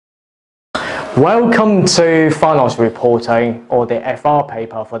Welcome to Financial Reporting, or the FR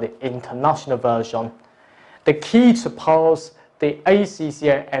paper for the international version. The key to pass the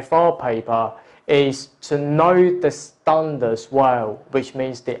ACCA FR paper is to know the standards well, which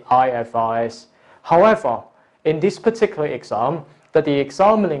means the IFRS. However, in this particular exam, the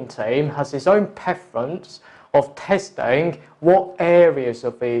examining team has its own preference of testing what areas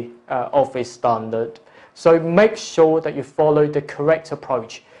of the standard. So make sure that you follow the correct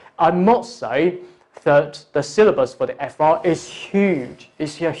approach. I must say that the syllabus for the FR is huge.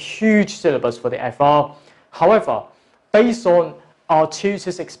 It's a huge syllabus for the FR. However, based on our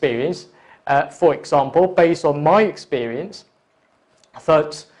tutor's experience, for example, based on my experience,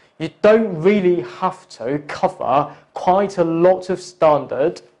 that you don't really have to cover quite a lot of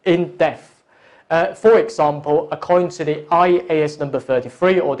standard in depth. For example, according to the IAS number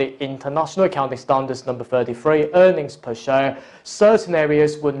 33 or the International Accounting Standards number 33, earnings per share, certain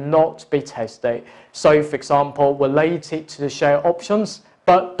areas will not be tested. So, for example, related to the share options,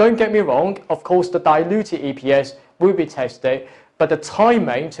 but don't get me wrong, of course the diluted EPS will be tested, but the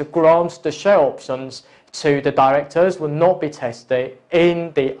timing to grant the share options to the directors will not be tested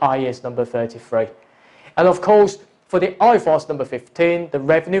in the IAS number 33. And of course, for the IFRS number 15, the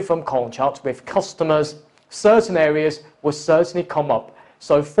revenue from contracts with customers, certain areas will certainly come up.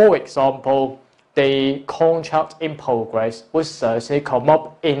 So, for example, the contract in progress will certainly come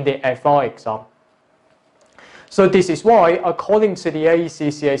up in the FR exam. So this is why, according to the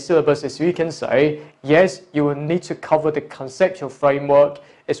ACCA syllabus, as you can say, yes, you will need to cover the conceptual framework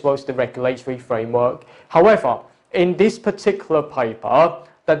as well as the regulatory framework. However, in this particular paper,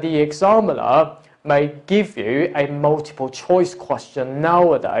 that the examiner may give you a multiple choice question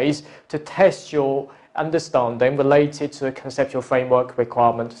nowadays to test your understanding related to a conceptual framework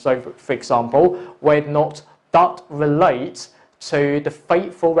requirement. So, for example, whether or not that relates to the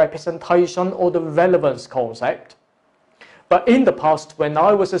faithful representation or the relevance concept. But in the past, when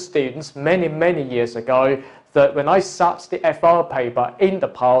I was a student many years ago, that when I sat the FR paper in the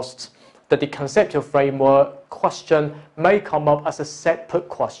past, that the conceptual framework question may come up as a separate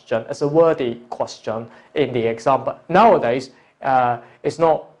question, as a wordy question in the exam. But nowadays, it's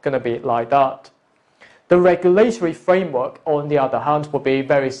not going to be like that. The regulatory framework, on the other hand, will be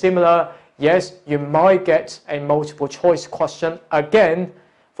very similar. Yes, you might get a multiple choice question again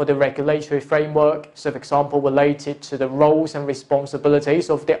for the regulatory framework. So, for example, related to the roles and responsibilities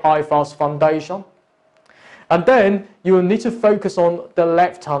of the IFRS Foundation. And then you will need to focus on the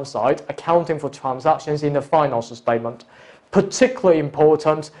left-hand side, accounting for transactions in the financial statement. Particularly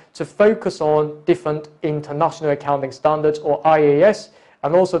important to focus on different international accounting standards, or IAS,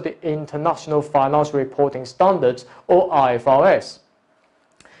 and also the International Financial Reporting Standards, or IFRS.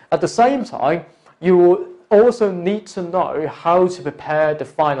 At the same time, you will also need to know how to prepare the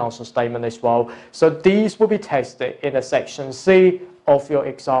financial statement as well. So these will be tested in the section C of your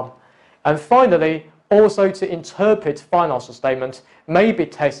exam. And finally, also to interpret financial statements may be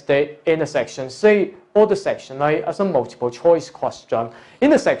tested in the section C or the section A as a multiple choice question. In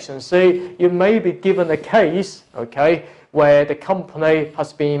the section C, you may be given a case, okay, where the company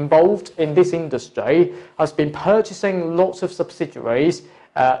has been involved in this industry, has been purchasing lots of subsidiaries,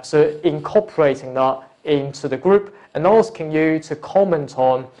 so incorporating that into the group and asking you to comment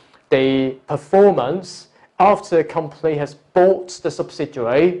on the performance after the company has bought the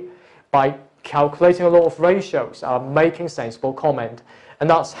subsidiary by calculating a lot of ratios, making sensible comment. And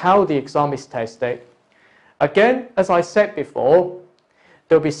that's how the exam is tested. Again, as I said before,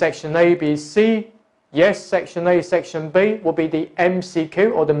 there will be section A, B, C. Yes, section A, section B will be the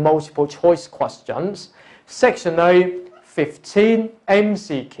MCQ, or the multiple choice questions. Section A, 15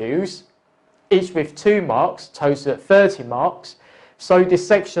 MCQs, each with 2 marks, total at 30 marks. So the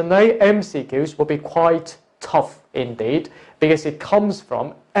section A MCQs will be quite tough indeed, because it comes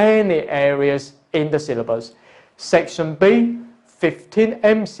from any areas in the syllabus. Section B, 15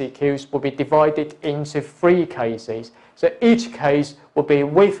 MCQs will be divided into 3 cases. So each case will be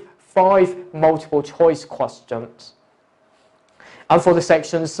with 5 multiple choice questions. And for the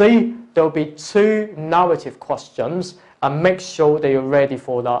section C, there will be 2 narrative questions, and make sure that you're ready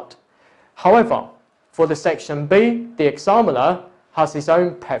for that. However, for the section B, the examiner has his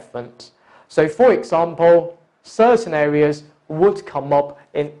own preference. So, for example, certain areas would come up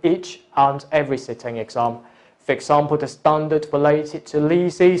in each and every sitting exam. For example, the standard related to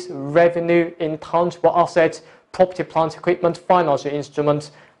leases, revenue, intangible assets, property, plant, equipment, financial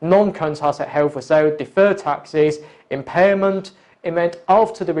instruments, non-current asset held for sale, deferred taxes, impairment, event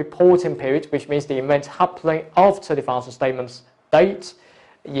after the reporting period, which means the event happening after the financial statements date,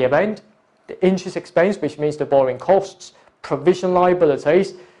 year end, the interest expense, which means the borrowing costs, provision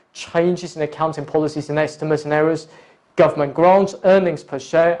liabilities, changes in accounting policies and estimates and errors, government grants, earnings per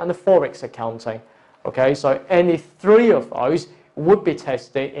share, and the forex accounting. Okay, so any 3 of those would be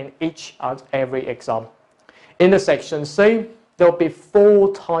tested in each and every exam. In the section C, there'll be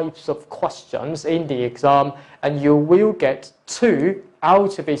 4 types of questions in the exam, and you will get 2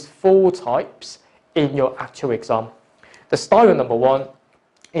 out of these 4 types in your actual exam. The style number 1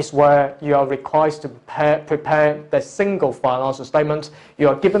 is where you are required to prepare the single financial statement. You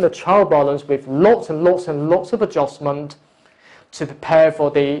are given the trial balance with lots and lots and lots of adjustment to prepare for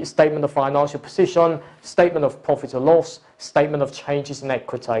the statement of financial position, statement of profit or loss, statement of changes in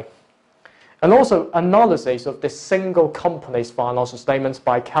equity. And also analysis of the single company's financial statements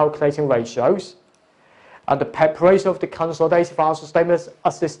by calculating ratios. And the preparation of the consolidated financial statements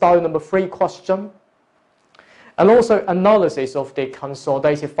as the style number 3 question. And also analysis of the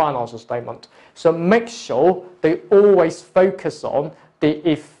consolidated financial statement. So make sure they always focus on the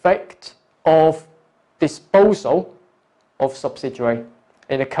effect of disposal of subsidiary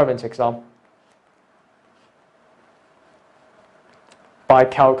in the current exam. By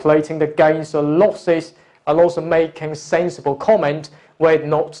calculating the gains or losses and also making sensible comment whether or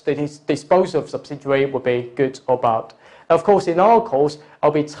not the disposal of subsidiary would be good or bad. Of course, in our course,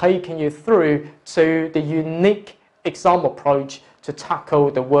 I'll be taking you through to the unique exam approach to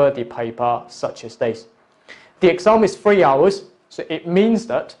tackle the worthy paper such as this. The exam is 3 hours, so it means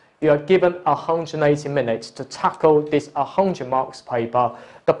that you are given 180 minutes to tackle this 100 marks paper.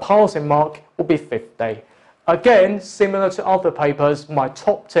 The passing mark will be 50. Again, similar to other papers, my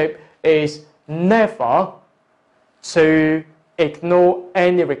top tip is never to ignore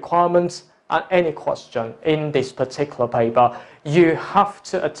any requirements and any question in this particular paper. You have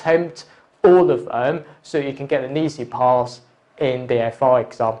to attempt all of them so you can get an easy pass in the FR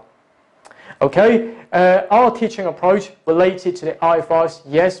exam. Okay, our teaching approach related to the IFRS,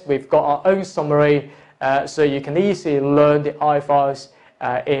 yes, we've got our own summary, so you can easily learn the IFRS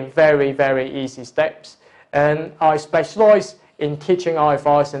in very, very easy steps. And I specialize in teaching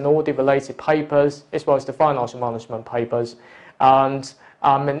IFRS and all the related papers, as well as the financial management papers. And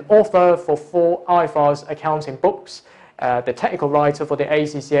I'm an author for 4 IFRS accounting books, the technical writer for the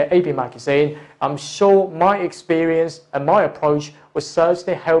ACCA AB magazine. I'm sure my experience and my approach will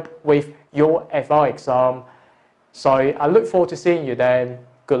certainly help with your FR exam. So I look forward to seeing you then.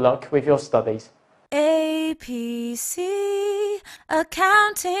 Good luck with your studies. APC,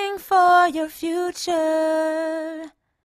 accounting for your future.